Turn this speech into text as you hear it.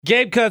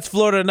Game Cuts,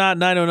 Florida, not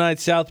 909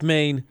 South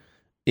Main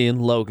in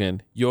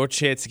Logan. Your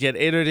chance to get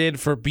entered in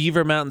for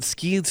Beaver Mountain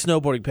ski and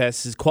snowboarding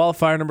passes.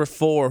 Qualifier number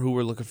 4, who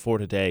we're looking for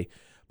today.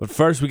 But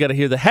first, we got to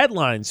hear the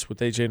headlines with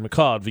AJ and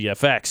McCall at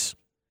VFX.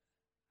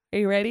 Are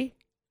you ready?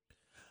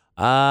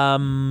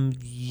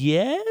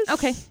 Yes.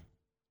 Okay.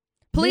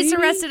 Police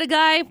arrested a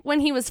guy when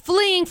he was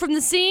fleeing from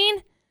the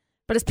scene,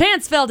 but his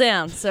pants fell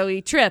down, so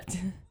he tripped.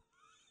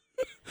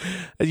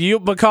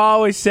 McCall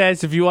always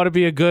says, if you want to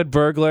be a good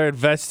burglar,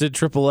 invest in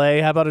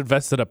AAA. How about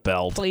invest in a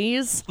belt?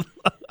 Please.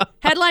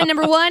 Headline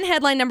number 1.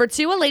 Headline number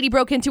 2. A lady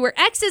broke into her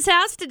ex's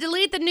house to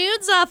delete the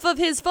nudes off of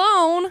his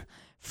phone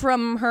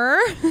from her.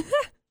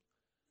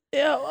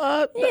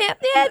 Not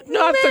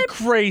the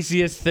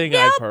craziest thing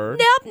I've heard.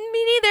 Nope,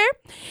 me neither.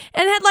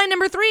 And headline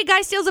number 3.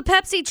 Guy steals a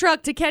Pepsi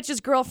truck to catch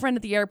his girlfriend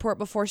at the airport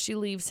before she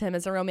leaves him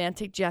as a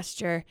romantic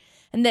gesture,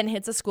 and then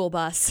hits a school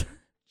bus.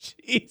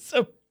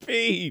 Jeez,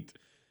 Pete.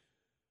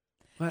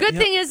 Good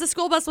thing is the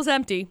school bus was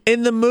empty.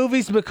 In the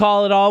movies,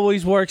 McCall, it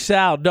always works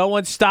out. No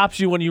one stops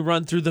you when you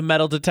run through the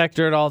metal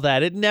detector and all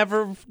that. It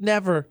never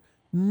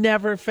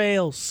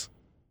fails.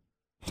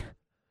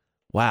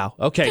 Wow.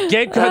 Okay,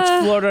 Game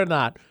Cuts, Florida or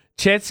not.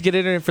 Chance to get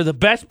in for the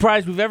best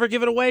prize we've ever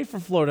given away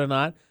for Florida or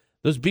not.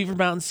 Those Beaver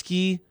Mountain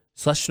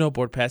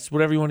ski/snowboard passes,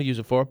 whatever you want to use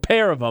it for. A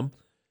pair of them.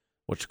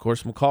 Which, of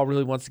course, McCall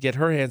really wants to get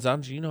her hands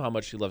on. You know how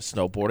much she loves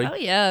snowboarding. Oh,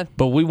 yeah.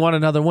 But we want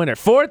another winner.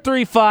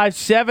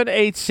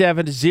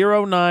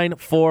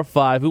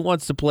 435-787-0945. Who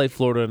wants to play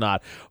Florida or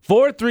not?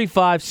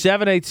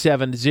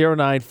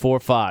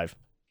 435-787-0945.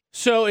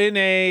 So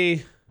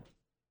I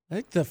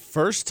think the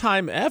first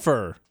time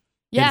ever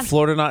in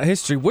Florida or not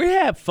history, we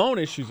have phone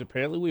issues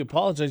apparently. We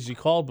apologize you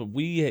called, but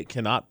we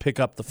cannot pick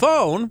up the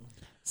phone.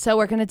 So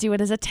we're going to do it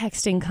as a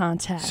texting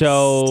contest.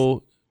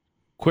 So,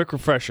 quick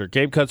refresher.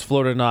 Game Cuts,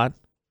 Florida or not.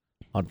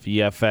 On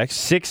VFX.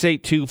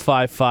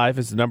 68255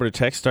 is the number to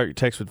text. Start your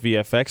text with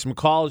VFX.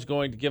 McCall is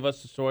going to give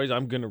us the stories.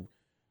 I'm going to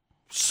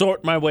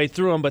sort my way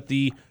through them, but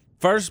the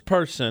first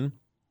person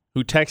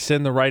who texts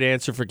in the right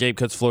answer for Game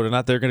Cuts Florida,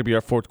 not they're going to be our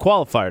 4th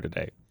qualifier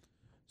today.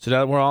 So now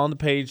that we're all on the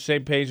page,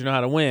 same page, you know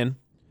how to win.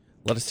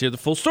 Let us hear the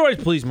full stories,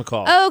 please,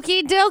 McCall.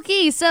 Okie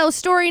dokie. So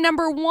story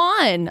number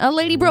 1. A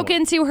lady broke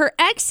into her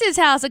ex's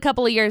house a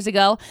couple of years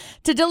ago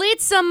to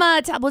delete some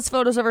topless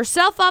photos of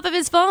herself off of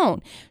his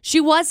phone. She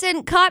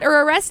wasn't caught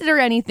or arrested or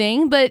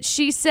anything, but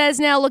she says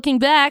now looking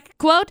back,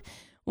 quote,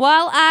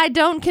 "While I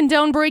don't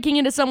condone breaking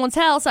into someone's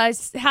house, I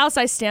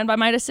stand by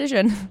my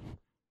decision."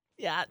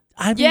 Yeah,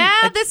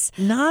 this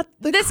not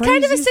the this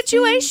kind of a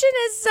situation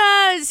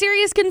thing. is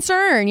serious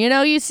concern. You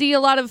know, you see a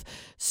lot of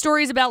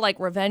stories about like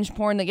revenge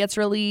porn that gets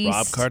released.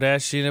 Rob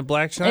Kardashian and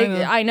Black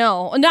China. I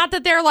know, not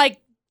that they're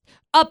like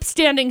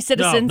upstanding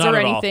citizens or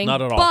anything,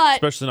 not at all. But,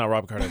 especially not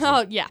Rob Kardashian.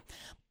 Oh yeah,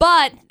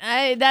 but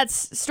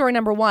that's story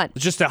number 1.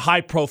 It's just a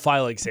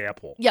high-profile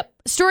example. Yep.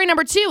 Story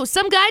number 2.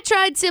 Some guy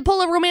tried to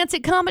pull a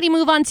romantic comedy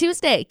move on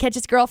Tuesday, catch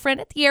his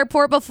girlfriend at the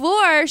airport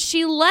before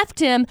she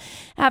left him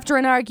after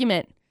an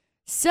argument.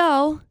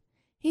 So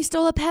he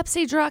stole a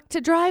Pepsi truck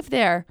to drive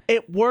there.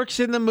 It works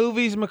in the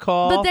movies,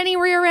 McCall. But then he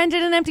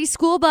rear-ended an empty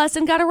school bus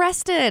and got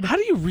arrested. How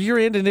do you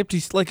rear-end an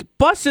empty... Like,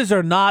 buses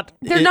are not...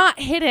 They're not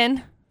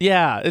hidden.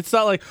 Yeah, it's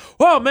not like,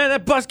 oh, man,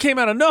 that bus came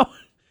out of nowhere.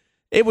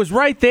 It was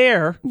right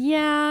there.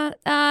 Yeah.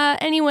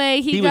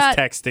 Anyway, he was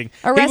texting.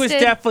 Arrested, he was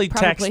definitely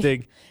probably.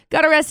 Texting.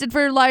 Got arrested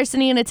for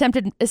larceny and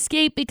attempted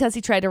escape because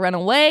he tried to run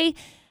away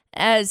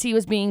as he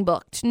was being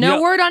booked.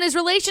 No word on his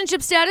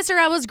relationship status or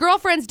how his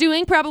girlfriend's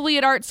doing, probably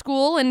at art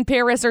school in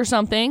Paris or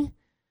something.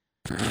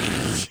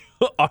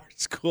 Art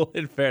school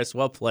in Paris.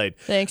 Well played.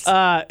 Thanks.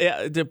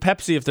 The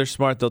Pepsi, if they're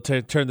smart, they'll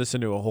turn this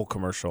into a whole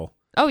commercial.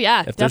 Oh,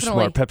 yeah, if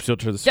definitely. If they're smart, Pepsi will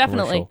turn this into a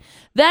commercial.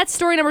 That's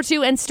story number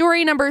 2. And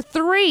story number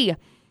 3.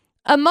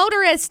 A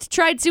motorist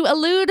tried to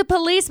elude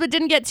police but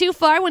didn't get too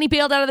far when he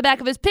bailed out of the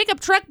back of his pickup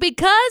truck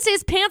because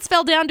his pants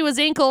fell down to his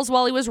ankles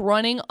while he was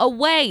running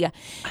away.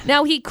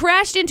 Now, he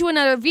crashed into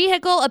another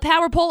vehicle, a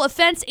power pole, a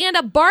fence, and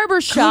a barber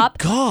shop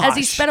as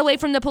he sped away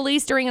from the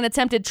police during an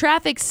attempted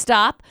traffic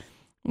stop.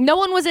 No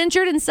one was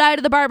injured inside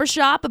of the barber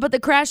shop, but the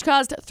crash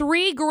caused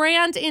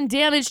 $3,000 in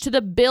damage to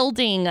the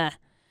building.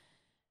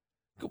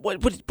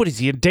 What is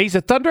he, in Days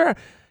of Thunder?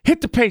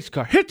 Hit the pace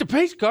car,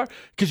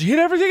 because you hit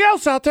everything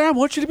else out there. I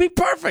want you to be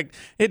perfect.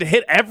 It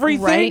hit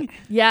everything. Right.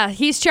 Yeah,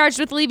 he's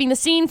charged with leaving the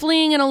scene,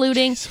 fleeing and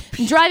eluding,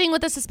 driving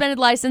with a suspended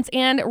license,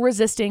 and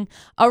resisting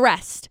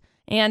arrest.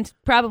 And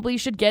probably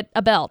should get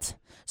a belt.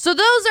 So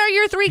those are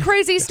your 3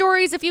 crazy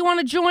stories. If you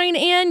want to join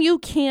in, you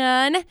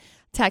can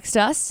text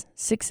us,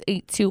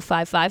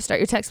 68255. Start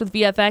your text with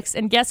VFX,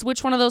 and guess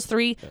which one of those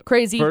 3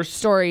 crazy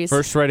stories.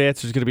 First right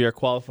answer is going to be our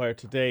qualifier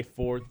today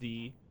for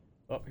the...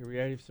 Oh, here we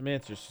already have some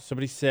answers.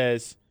 Somebody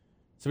says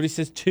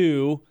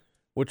 2,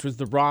 which was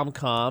the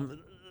rom-com.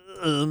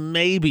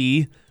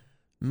 Maybe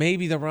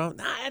the rom.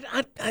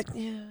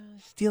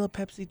 Steal a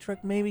Pepsi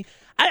truck. Maybe.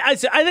 I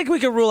think we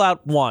can rule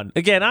out 1.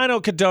 Again, I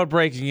don't condone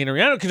breaking and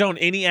entering. I don't condone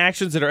any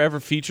actions that are ever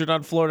featured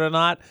on Florida or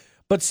not.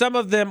 But some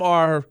of them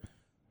are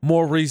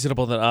more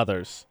reasonable than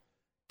others.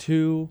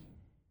 2,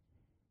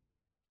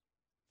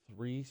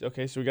 3.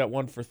 Okay, so we got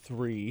one for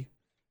 3.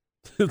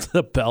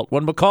 The belt.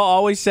 When McCall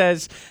always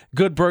says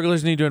good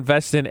burglars need to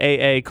invest in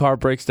AA, car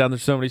breaks down.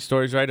 There's so many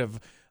stories, right, of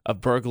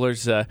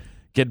burglars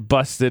get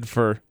busted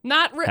for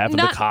having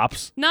the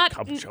cops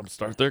come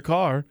jumpstart their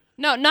car.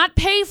 No, not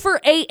pay for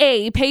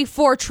AA, pay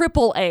for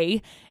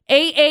AAA.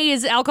 AA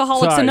is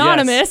Alcoholics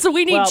Anonymous, yes. so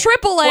we need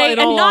AAA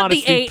and not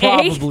honesty, the AA.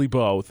 Probably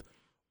both.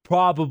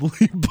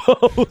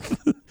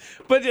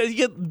 But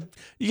you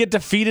get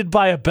defeated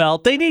by a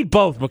belt. They need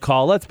both,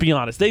 McCall. Let's be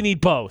honest. They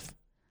need both.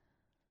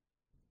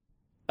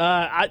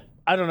 I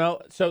don't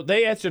know. So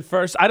they answered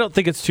first. I don't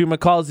think it's 2.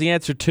 McCall is the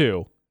answer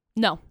 2.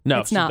 No,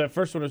 it's so not. The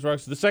first one was wrong.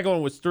 So the second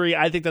one was 3.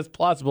 I think that's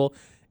plausible.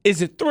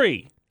 Is it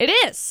 3? It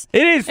is.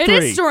 It is 3. It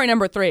is story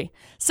number 3.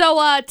 So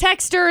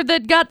texter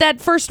that got that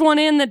first one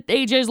in that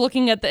AJ is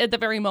looking at the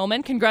very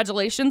moment,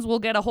 congratulations. We'll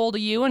get a hold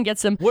of you and get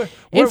some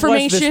information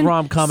where was this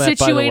rom-com at,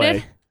 by the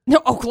way?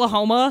 No,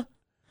 Oklahoma.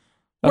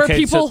 Where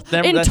people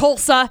in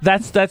Tulsa.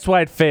 That's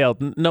why it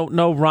failed.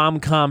 No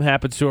rom-com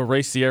happens to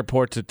erase the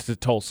airport to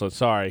Tulsa.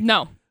 Sorry.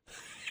 No.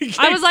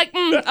 I was like,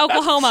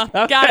 Oklahoma.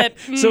 Okay. Got it.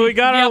 So we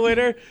got our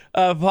winner.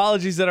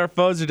 Apologies that our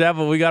phones are down,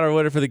 but we got our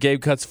winner for the Game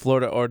Cuts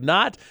Florida or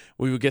Not.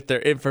 We will get their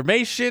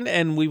information,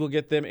 and we will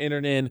get them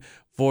entered in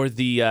for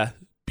the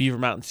Beaver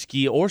Mountain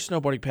ski or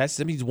snowboarding passes.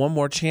 That means one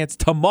more chance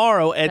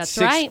tomorrow at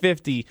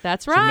 6:50.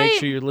 That's So right. make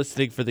sure you're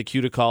listening for the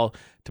cue to call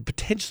to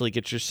potentially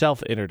get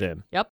yourself entered in. Yep.